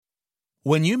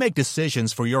When you make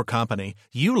decisions for your company,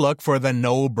 you look for the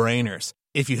no-brainers.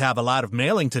 If you have a lot of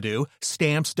mailing to do,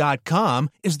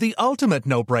 Stamps.com is the ultimate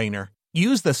no-brainer.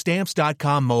 Use the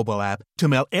Stamps.com mobile app to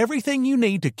mail everything you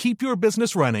need to keep your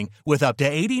business running with up to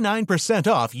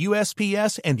 89% off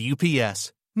USPS and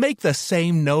UPS. Make the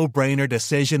same no-brainer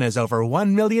decision as over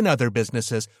 1 million other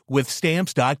businesses with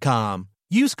Stamps.com.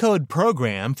 Use code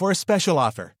PROGRAM for a special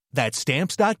offer. That's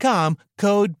Stamps.com,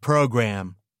 code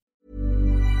PROGRAM.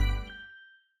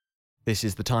 This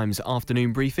is the Times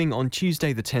afternoon briefing on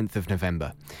Tuesday the 10th of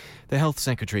November. The Health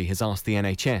Secretary has asked the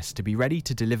NHS to be ready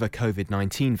to deliver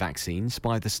COVID-19 vaccines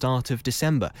by the start of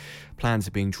December. Plans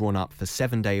are being drawn up for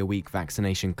 7-day-a-week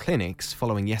vaccination clinics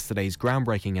following yesterday's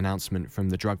groundbreaking announcement from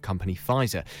the drug company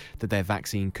Pfizer that their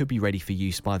vaccine could be ready for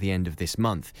use by the end of this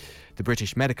month. The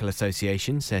British Medical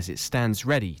Association says it stands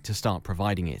ready to start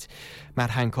providing it.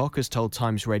 Matt Hancock has told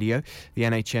Times Radio the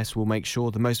NHS will make sure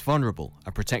the most vulnerable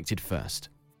are protected first.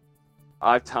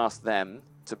 I've tasked them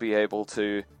to be able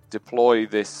to deploy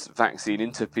this vaccine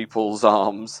into people's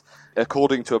arms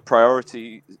according to a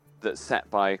priority that's set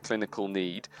by clinical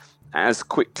need as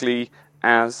quickly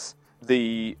as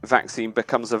the vaccine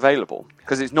becomes available.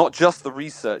 Because it's not just the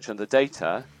research and the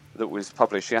data that was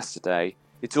published yesterday,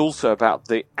 it's also about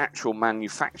the actual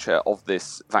manufacture of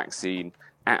this vaccine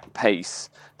at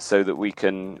pace so that we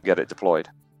can get it deployed.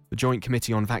 The Joint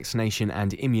Committee on Vaccination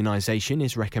and Immunisation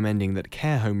is recommending that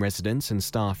care home residents and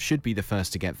staff should be the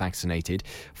first to get vaccinated,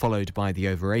 followed by the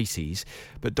over 80s.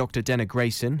 But Dr. Denna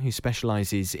Grayson, who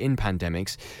specialises in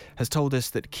pandemics, has told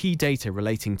us that key data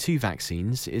relating to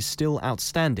vaccines is still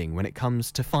outstanding when it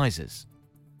comes to Pfizer's.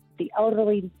 The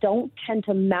elderly don't tend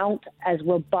to mount as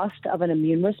robust of an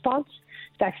immune response.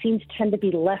 Vaccines tend to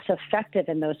be less effective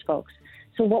in those folks.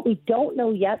 So what we don't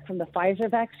know yet from the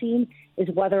Pfizer vaccine is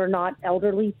whether or not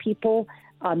elderly people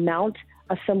mount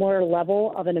a similar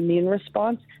level of an immune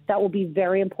response. That will be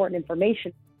very important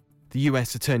information. The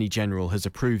US Attorney General has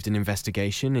approved an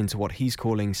investigation into what he's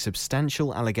calling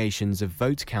substantial allegations of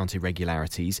vote count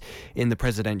irregularities in the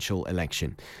presidential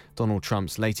election. Donald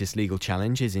Trump's latest legal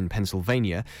challenge is in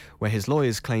Pennsylvania, where his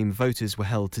lawyers claim voters were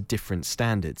held to different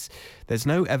standards. There's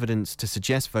no evidence to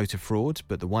suggest voter fraud,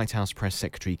 but the White House Press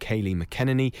Secretary Kayleigh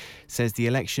McEnany says the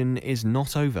election is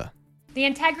not over. The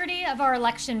integrity of our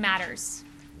election matters.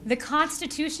 The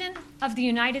Constitution of the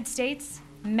United States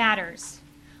matters.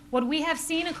 What we have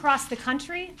seen across the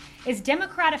country is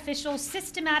Democrat officials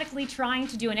systematically trying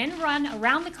to do an end run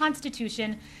around the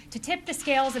Constitution to tip the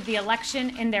scales of the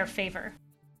election in their favour.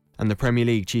 And the Premier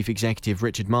League Chief Executive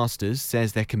Richard Masters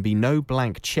says there can be no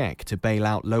blank cheque to bail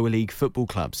out lower league football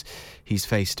clubs. He's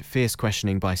faced fierce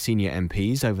questioning by senior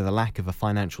MPs over the lack of a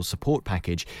financial support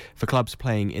package for clubs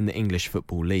playing in the English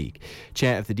Football League.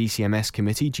 Chair of the DCMS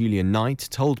committee, Julian Knight,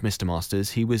 told Mr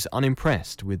Masters he was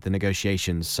unimpressed with the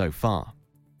negotiations so far.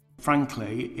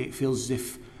 Frankly, it feels as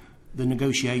if the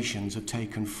negotiations have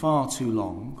taken far too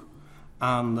long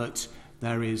and that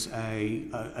there is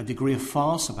a degree of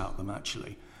farce about them,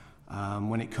 actually,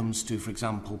 when it comes to, for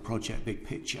example, Project Big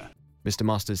Picture. Mr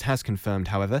Masters has confirmed,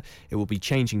 however, it will be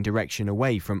changing direction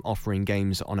away from offering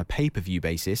games on a pay-per-view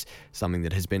basis, something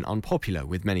that has been unpopular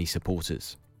with many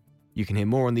supporters. You can hear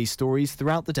more on these stories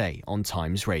throughout the day on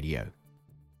Times Radio.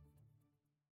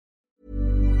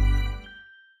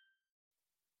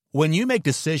 When you make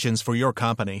decisions for your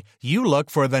company, you look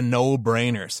for the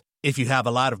no-brainers. If you have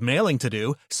a lot of mailing to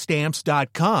do,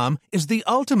 Stamps.com is the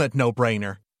ultimate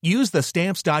no-brainer. Use the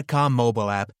Stamps.com mobile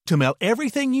app to mail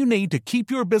everything you need to keep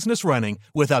your business running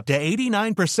with up to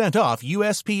 89% off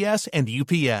USPS and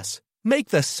UPS. Make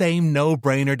the same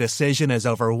no-brainer decision as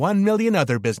over 1 million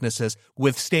other businesses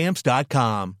with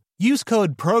Stamps.com. Use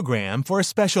code PROGRAM for a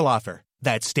special offer.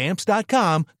 That's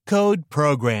Stamps.com, code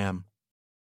PROGRAM.